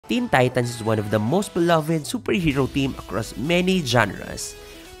Teen Titans is one of the most beloved superhero team across many genres,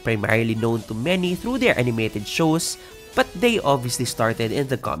 primarily known to many through their animated shows, but they obviously started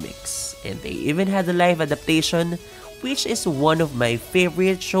in the comics, and they even had a live adaptation, which is one of my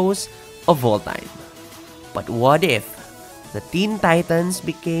favorite shows of all time. But what if the Teen Titans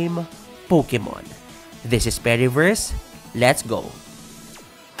became Pokemon? This is Perryverse, let's go!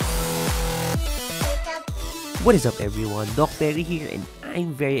 What is up everyone, Doc Perry here, and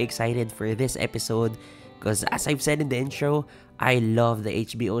I'm very excited for this episode because as I've said in the intro, I love the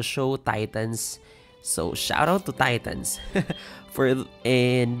HBO show Titans. So shout out to Titans for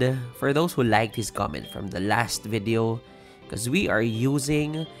those who liked his comment from the last video, because we are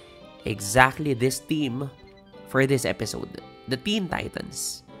using exactly this theme for this episode, the Teen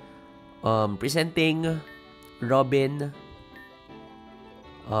Titans. Presenting Robin,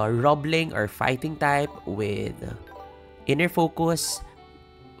 Robling or fighting type with inner focus,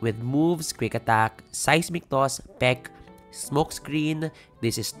 with moves, quick attack, seismic toss, peck, smoke screen.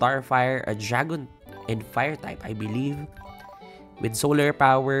 This is Starfire, a dragon and fire type, I believe, with solar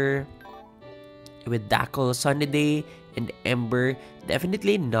power, with Dackle, Sunny Day, and Ember.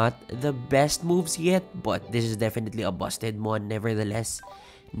 Definitely not the best moves yet, but this is definitely a busted one nevertheless.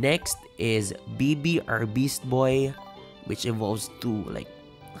 Next is BB, our Beast Boy, which evolves to, like,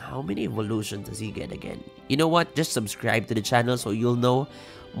 how many evolutions does he get again? You know what? Just subscribe to the channel so you'll know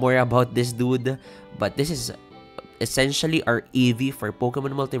more about this dude. But this is essentially our Eevee for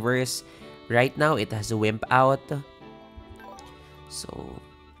Pokemon Multiverse. Right now, it has a Wimp out. So,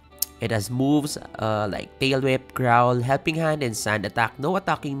 it has moves like Tail Whip, Growl, Helping Hand, and Sand Attack. No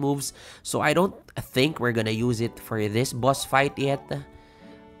attacking moves. So, I don't think we're gonna use it for this boss fight yet.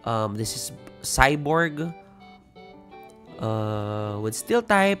 This is Cyborg. With Steel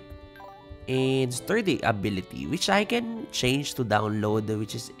type and Sturdy ability, which I can change to download,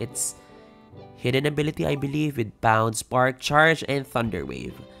 which is its hidden ability, I believe, with Pound, Spark, Charge, and Thunder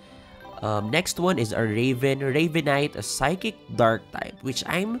Wave. Next one is a Ravenite, a Psychic Dark type, which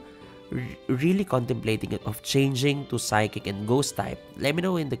I'm really contemplating of changing to Psychic and Ghost type. Let me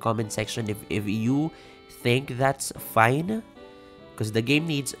know in the comment section if you think that's fine, because the game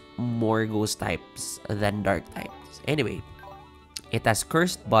needs more Ghost types than Dark types. Anyway, it has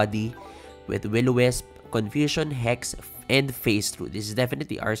Cursed Body with Will-O-Wisp, Confusion, Hex, and Phase Through. This is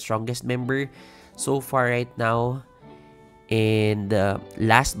definitely our strongest member so far right now. And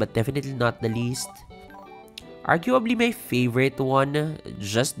last but definitely not the least, arguably my favorite one,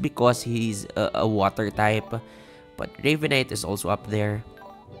 just because he's a water type, but Ravenite is also up there,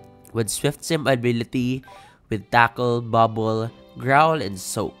 with Swift Sim ability, with Tackle, Bubble, Growl, and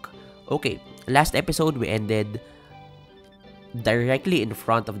Soak. Okay, last episode we ended directly in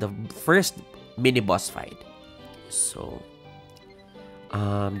front of the first mini boss fight. So,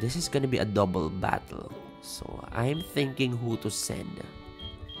 this is gonna be a double battle. So, I'm thinking who to send.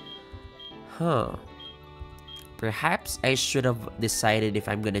 Perhaps I should have decided if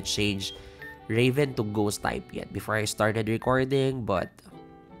I'm gonna change Raven to Ghost type yet before I started recording, but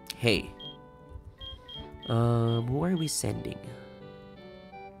hey. Who are we sending?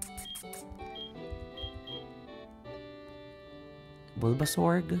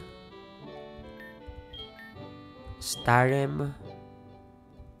 Bulbasaur, Starem,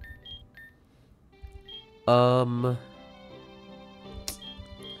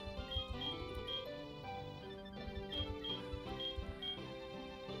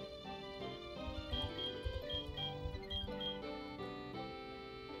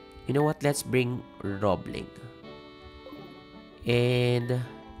 you know what? Let's bring Robling. And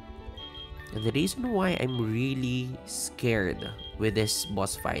the reason why I'm really scared with this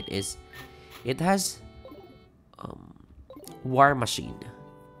boss fight is it has War Machine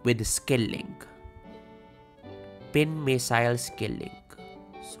with Skill Link, Pin Missile Skill Link.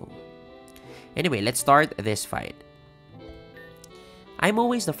 So anyway, let's start this fight. I'm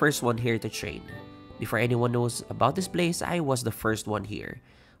always the first one here to train. Before anyone knows about this place, I was the first one here.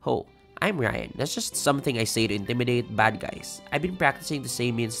 Oh, I'm Ryan. That's just something I say to intimidate bad guys. I've been practicing the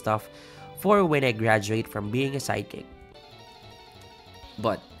same mean stuff for when I graduate from being a sidekick.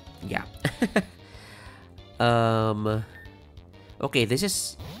 But yeah. Okay, this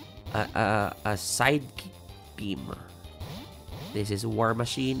is a sidekick team. This is War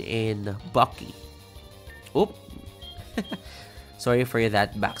Machine and Bucky. Oop. Sorry for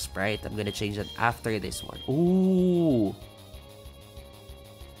that back sprite. I'm gonna change that after this one. Ooh.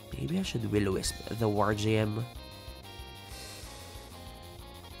 Maybe I should Will-O-Wisp the War Gem.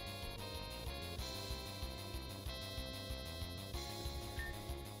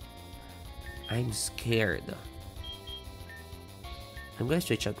 I'm scared. I'm gonna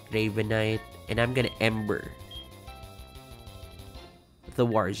switch out Ravenite, and I'm gonna Ember the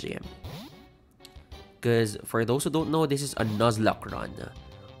War Gem. Because for those who don't know, this is a Nuzlocke run,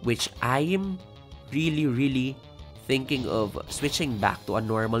 which I am really thinking of switching back to a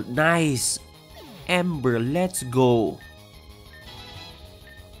normal. Nice! Ember, let's go!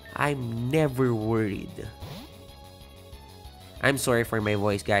 I'm never worried. I'm sorry for my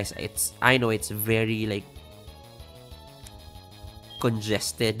voice, guys. I know it's very like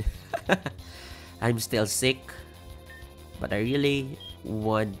congested. I'm still sick, but I really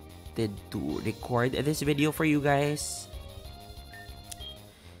wanted to record this video for you guys.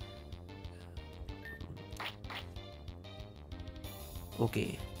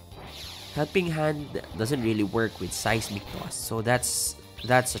 Okay, Helping Hand doesn't really work with Seismic Toss, so that's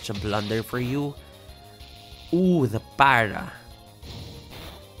such a blunder for you. Ooh, the Para.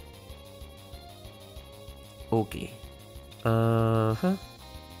 Okay.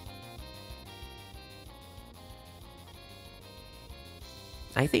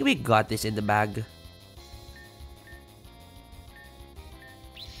 I think we got this in the bag.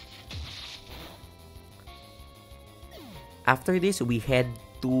 After this, we head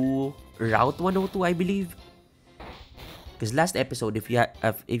to Route 102, I believe. Because last episode, if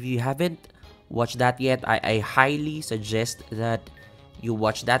you haven't watched that yet, I highly suggest that you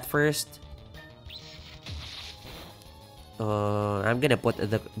watch that first. I'm gonna put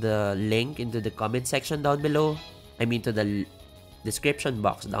the link into the comment section down below. I mean, to the description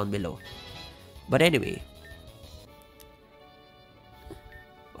box down below. But anyway,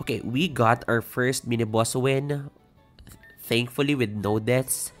 okay, we got our first mini boss win, thankfully with no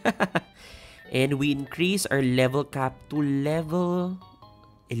deaths. And we increase our level cap to level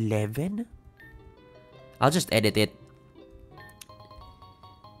 11. I'll just edit it.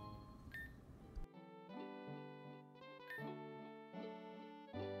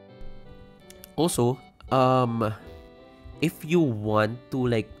 Also, if you want to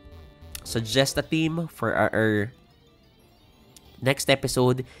like suggest a theme for our next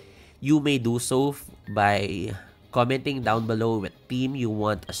episode, you may do so by commenting down below what theme you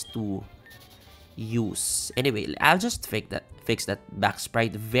want us to use. Anyway, I'll just fix that back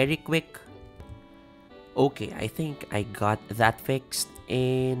sprite very quick. Okay, I think I got that fixed.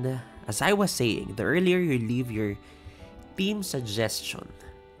 And as I was saying, the earlier you leave your theme suggestion,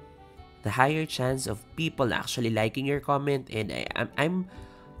 the higher chance of people actually liking your comment, and I'm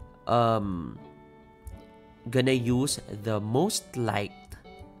gonna use the most liked,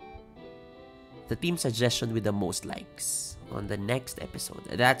 the team suggestion with the most likes on the next episode.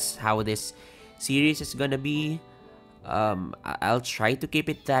 That's how this series is gonna be. I'll try to keep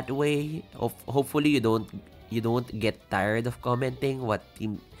it that way. Hopefully you don't get tired of commenting what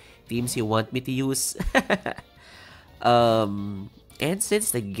teams you want me to use. And since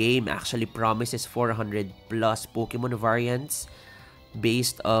the game actually promises 400 plus Pokemon variants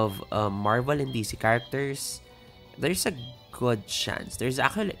based of Marvel and DC characters, there's a good chance. There's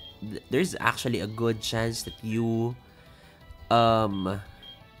actually a good chance that you that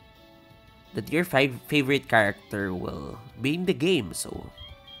your favorite character will be in the game. So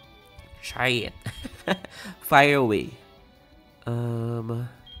try it. Fire away. Oh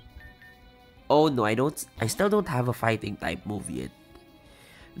no, I still don't have a fighting type move yet.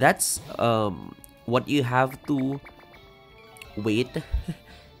 That's what you have to wait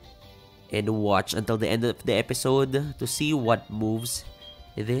and watch until the end of the episode to see what moves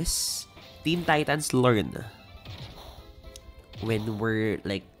this Teen Titans learn when we're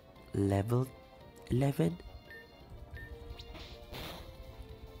like level 11.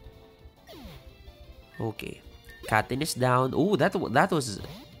 Okay, Katin is down. Oh, that was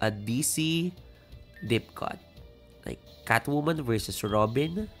a DC dip cut. Like Catwoman versus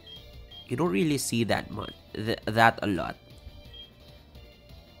Robin, you don't really see that much, that a lot.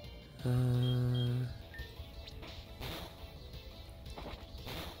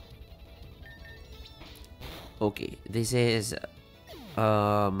 Okay, this is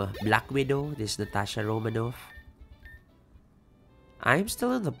Black Widow. This is Natasha Romanoff. I'm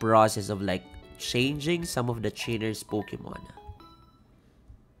still in the process of like changing some of the trainer's Pokemon,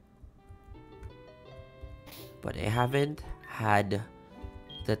 but I haven't had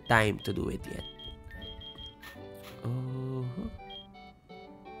the time to do it yet.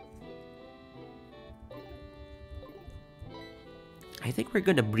 I think we're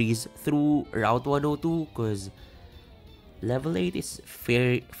gonna breeze through Route 102 because level 8 is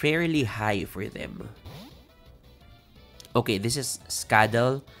fairly high for them. Okay, this is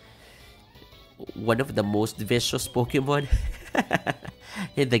Skadal, one of the most vicious Pokemon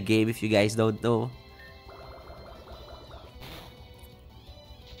in the game, if you guys don't know.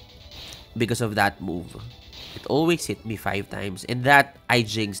 because of that move. It always hit me 5 times, and that I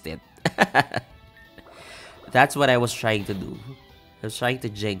jinxed it. That's what I was trying to do. I was trying to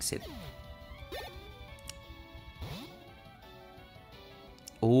jinx it.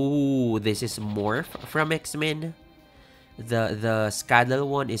 Oh, this is Morph from X-Men. The Scaddle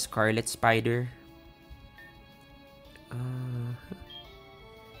one is Scarlet Spider. Yeah,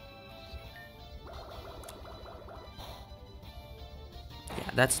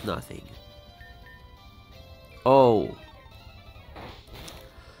 that's nothing. Oh.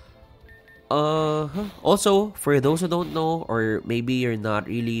 Also, for those who don't know, or maybe you're not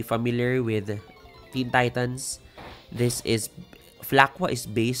really familiar with Teen Titans, this is Flaqua is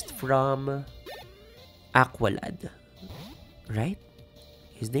based from Aqualad, right?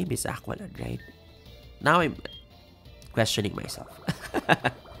 His name is Aqualad, right? Now I'm questioning myself.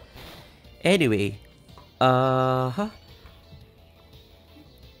 Anyway,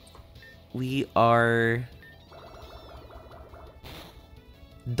 we are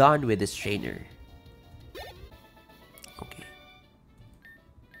done with this trainer. Okay.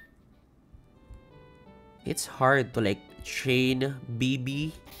 It's hard to like train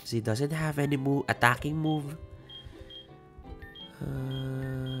BB because he doesn't have any attacking move.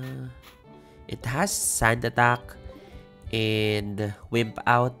 It has Sand Attack and Wimp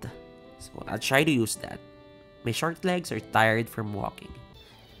Out. So I'll try to use that. My short legs are tired from walking.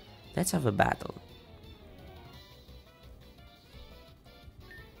 Let's have a battle.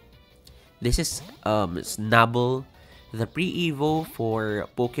 This is Snubble, the pre-evo for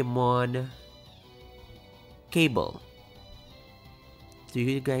Pokemon Cable. Do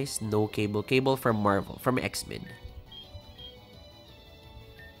you guys know Cable? Cable from Marvel, from X-Men.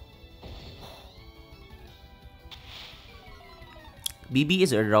 BB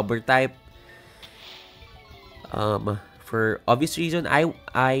is a rubber type. For obvious reason,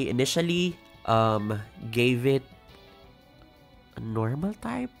 I initially gave it a normal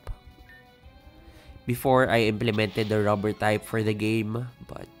type before I implemented the rubber type for the game,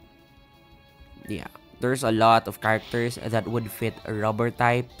 but yeah, there's a lot of characters that would fit rubber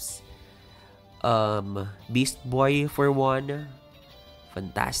types. Beast Boy for one,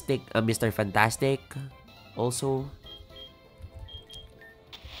 Fantastic, Mr. Fantastic also.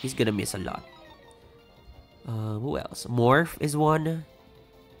 He's gonna miss a lot. Who else? Morph is one.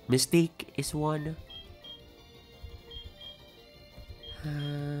 Mystique is one.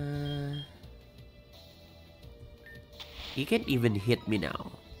 He can't even hit me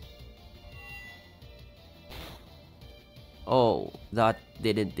now. Oh, that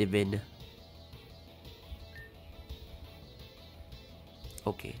didn't even...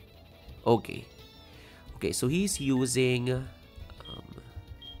 Okay. Okay. Okay, so he's using...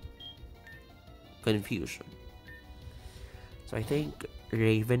 Confusion. So I think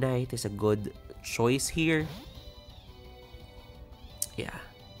Ravenite is a good choice here. Yeah.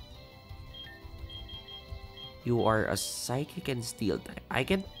 You are a psychic and steel type. I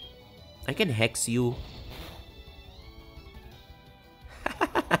can hex you.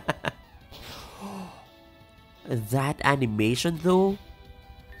 That animation though.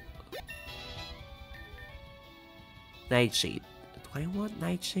 Nightshade. Do I want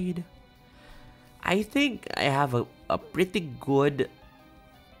Nightshade? I think I have a pretty good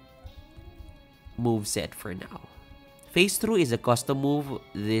moveset for now. Phase Through is a custom move.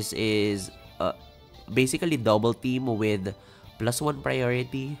 This is basically double team with +1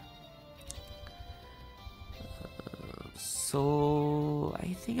 priority. So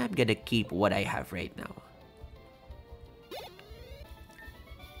I think I'm gonna keep what I have right now.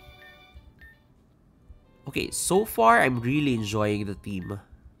 Okay, so far I'm really enjoying the team.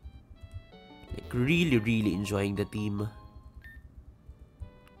 Like really enjoying the team.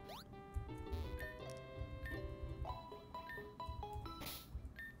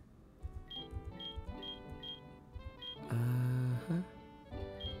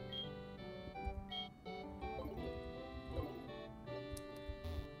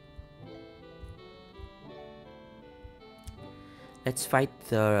 Let's fight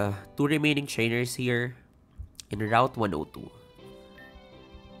the 2 remaining trainers here in Route 102.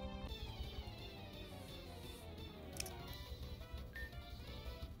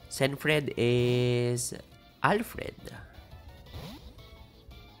 Senfred is Alfred.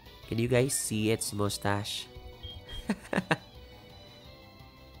 Can you guys see its mustache?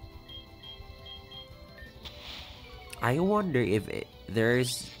 I wonder if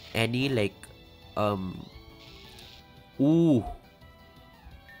there's any like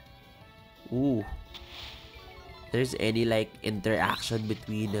there's any like interaction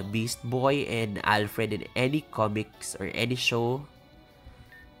between Beast Boy and Alfred in any comics or any show.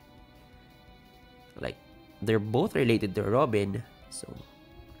 Like, they're both related to Robin. So,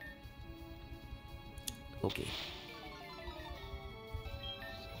 okay.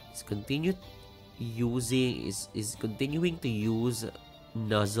 Is continuing to use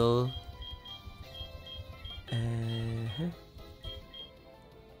Nuzzle.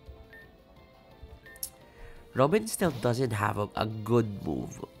 Robin still doesn't have a good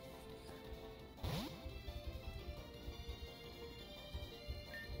move.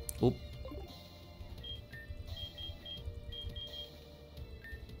 Oop.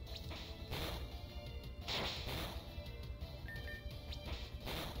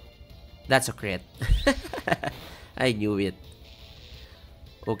 That's a crit. I knew it.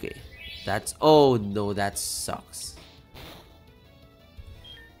 Okay. That's... Oh no, that sucks.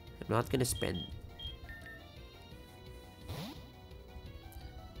 I'm not gonna spend...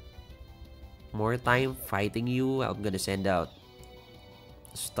 more time fighting you. I'm gonna send out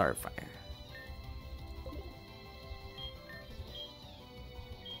Starfire.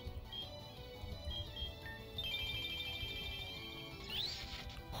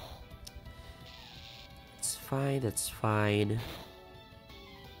 It's fine, that's fine.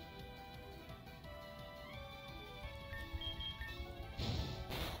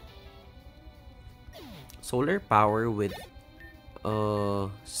 Solar power with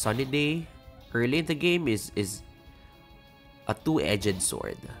Sunny Day early in the game is a two-edged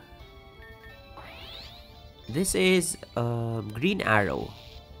sword. This is Green Arrow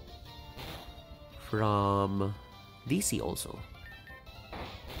from DC also.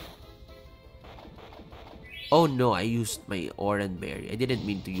 Oh no, I used my Oran Berry. I didn't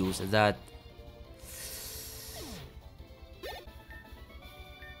mean to use that.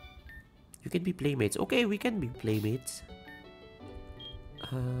 You can be playmates. Okay, we can be playmates.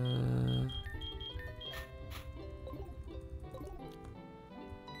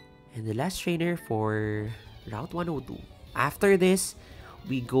 And the last trainer for Route 102. After this,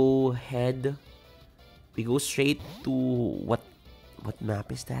 we go straight to what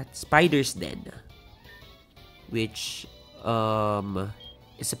map is that? Spider's Den. Which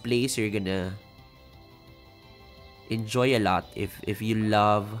is a place you're gonna enjoy a lot if you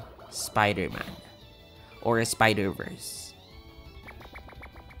love Spider-Man or a Spider-Verse.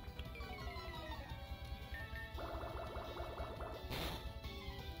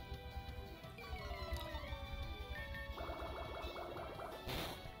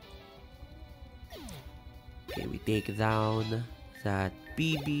 Okay, we take down that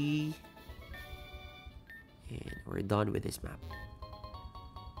BB and we're done with this map.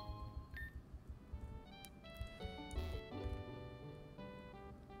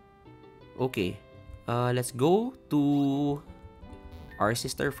 Okay, let's go to our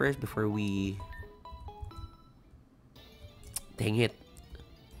sister first before we... Dang it.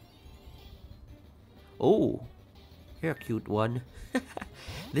 Oh, you're a cute one.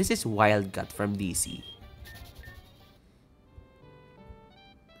 This is Wildcat from DC.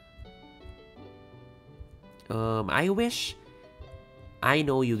 I wish... I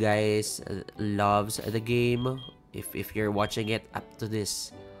know you guys loves the game. If you're watching it up to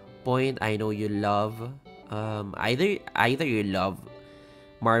this point, I know you love either you love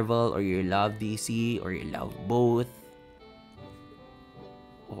Marvel or you love DC or you love both,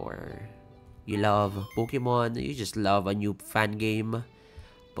 or you love Pokemon. You just love a new fan game.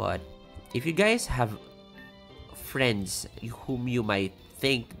 But if you guys have friends whom you might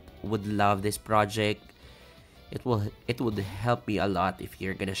think would love this project, it would help me a lot if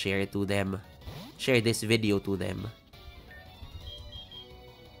you're gonna share it to them, share this video to them.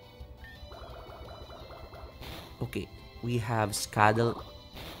 Okay, we have Scaddle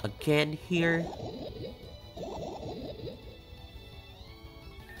again here.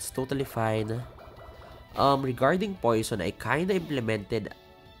 It's totally fine. Regarding poison, I kinda implemented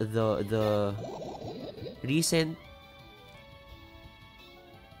the recent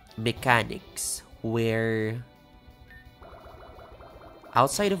mechanics where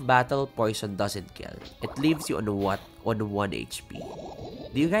outside of battle, poison doesn't kill. It leaves you on 1 HP.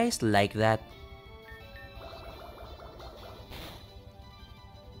 Do you guys like that?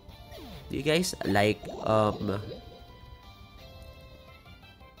 Do you guys like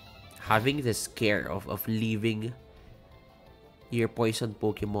having the scare of leaving your poison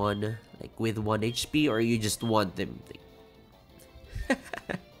Pokemon like with 1 HP, or you just want them like,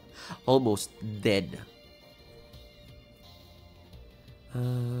 almost dead?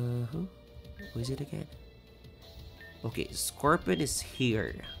 Who is it again? Okay, Scorpion is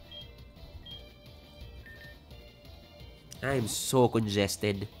here. I'm so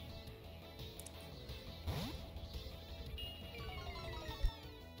congested.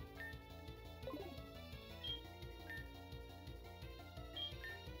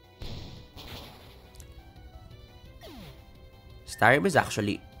 Starium is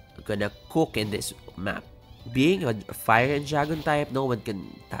actually gonna cook in this map. Being a fire and dragon type, no one can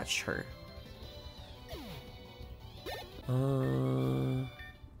touch her.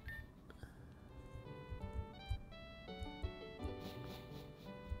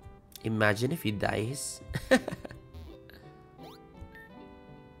 Imagine if he dies.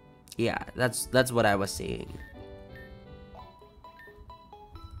 Yeah, that's what I was saying.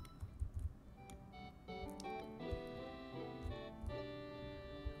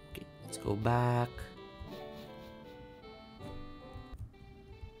 Okay, let's go back.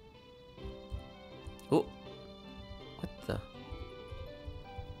 Oh, what the?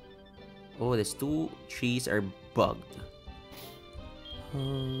 Oh, these two trees are bugged.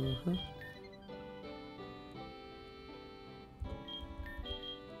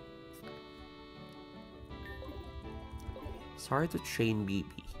 It's hard to train BB.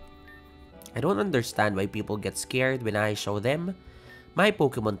 I don't understand why people get scared when I show them my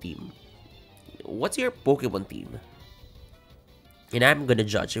Pokemon team. What's your Pokemon team? And I'm gonna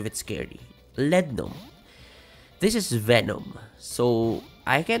judge if it's scary. Lednom. This is Venom. So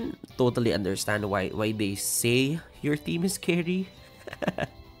I can totally understand why they say your team is scary.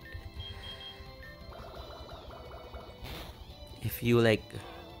 If you like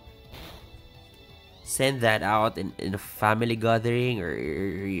send that out in a family gathering or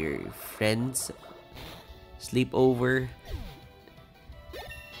your friends sleepover,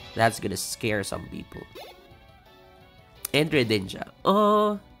 that's gonna scare some people. And Redinja.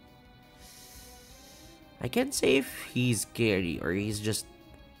 I can't say if he's scary or he's just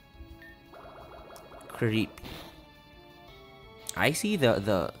creepy. I see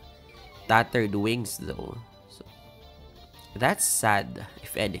the tattered wings though. So that's sad,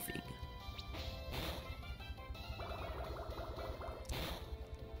 if anything.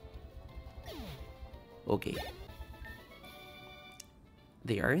 Okay.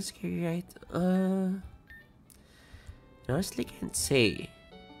 They aren't scary, right? Honestly can't say.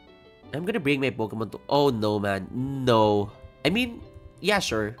 I'm gonna bring my Pokemon to... Oh no, man. No. I mean, yeah,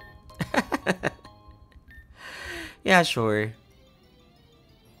 sure. Yeah, sure.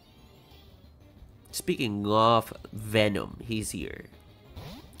 Speaking of Venom, he's here.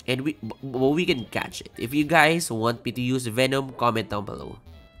 And we can catch it. If you guys want me to use Venom, comment down below.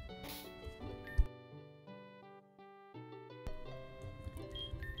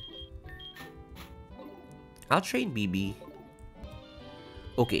 I'll train BB.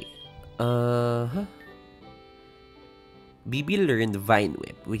 Okay. BB learned Vine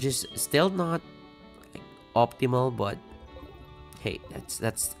Whip, which is still not like optimal, but hey,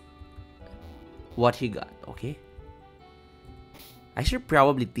 that's what he got. Okay. I should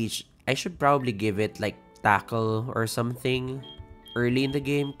probably give it like tackle or something early in the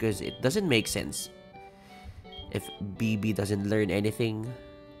game, because it doesn't make sense if BB doesn't learn anything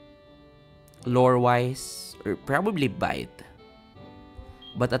lore wise, or probably bite,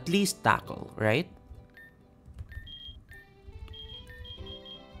 but at least tackle, right?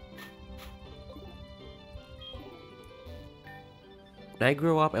 When I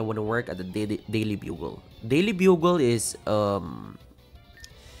grow up, I want to work at the Daily Bugle. Daily Bugle is a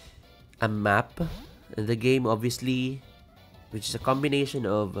map in the game, obviously, which is a combination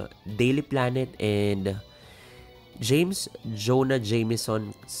of Daily Planet and James Jonah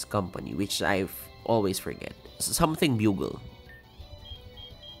Jameson's company, which I always forget. Something Bugle.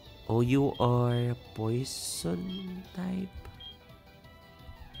 Oh, you are poison type?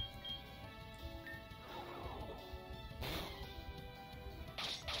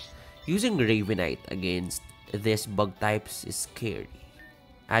 Using Ravenite against these bug types is scary.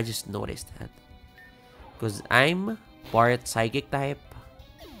 I just noticed that. Because I'm part psychic type.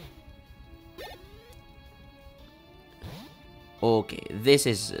 Okay, this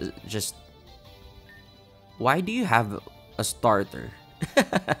is just... Why do you have a starter?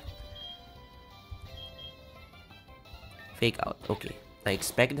 Fake out, okay. I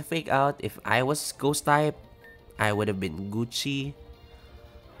expect the fake out. If I was ghost type, I would have been Gucci.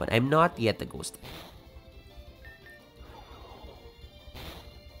 But I'm not yet a ghost type.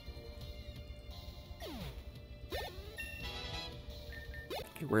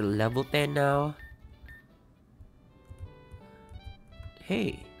 Okay, we're level 10 now.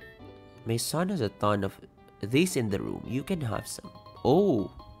 Hey, my son has a ton of these in the room. You can have some.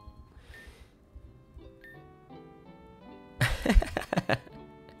 Oh.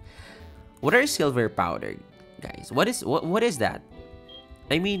 What are silver powder, guys? What is that?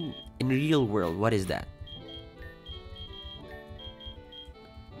 I mean, in real world, what is that?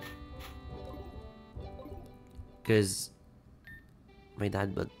 Because my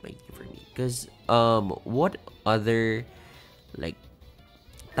dad bought my for me. Because what other like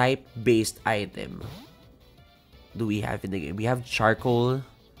type-based item do we have in the game? We have charcoal.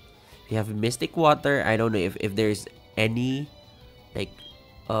 We have mystic water. I don't know if there's any like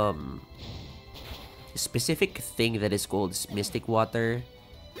specific thing that is called mystic water.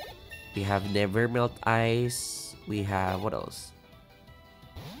 We have never melt ice. We have what else?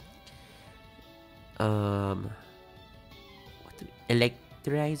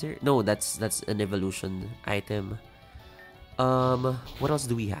 Electrizer? No, that's an evolution item. What else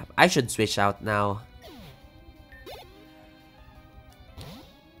do we have? I should switch out now.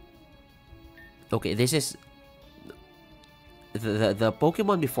 Okay, this is the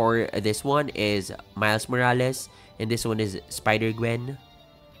Pokemon before this one is Miles Morales, and this one is Spider-Gwen.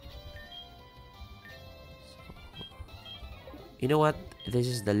 You know what? This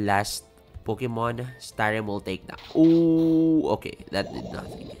is the last Pokemon. Starem will take that. Oh, okay. That did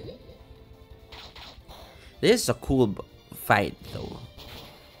nothing. This is a cool fight, though.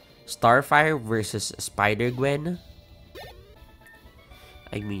 Starfire versus Spider-Gwen.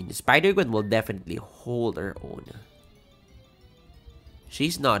 I mean, Spider-Gwen will definitely hold her own.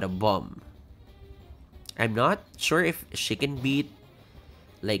 She's not a bum. I'm not sure if she can beat,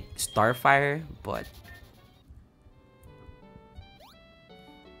 like, Starfire, but...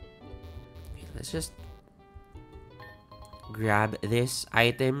 Okay, let's just grab these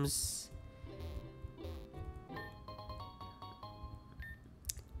items.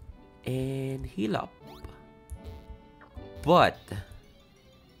 And heal up. But...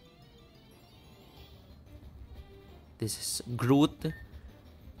 this is Groot.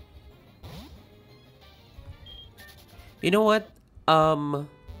 You know what?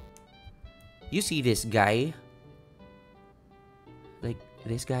 You see this guy? Like,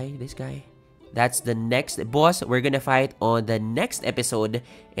 this guy? That's the next boss we're gonna fight on the next episode.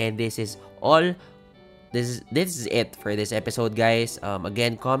 And this is all... This is it for this episode, guys.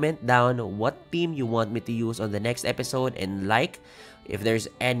 Again, comment down what theme you want me to use on the next episode. And like, if there's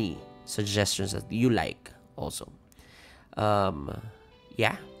any suggestions that you like also.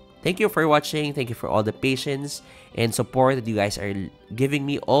 Yeah. Thank you for watching. Thank you for all the patience and support that you guys are giving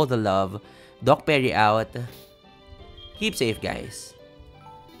me. All the love. Doc Perry out. Keep safe, guys.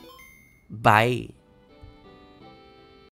 Bye.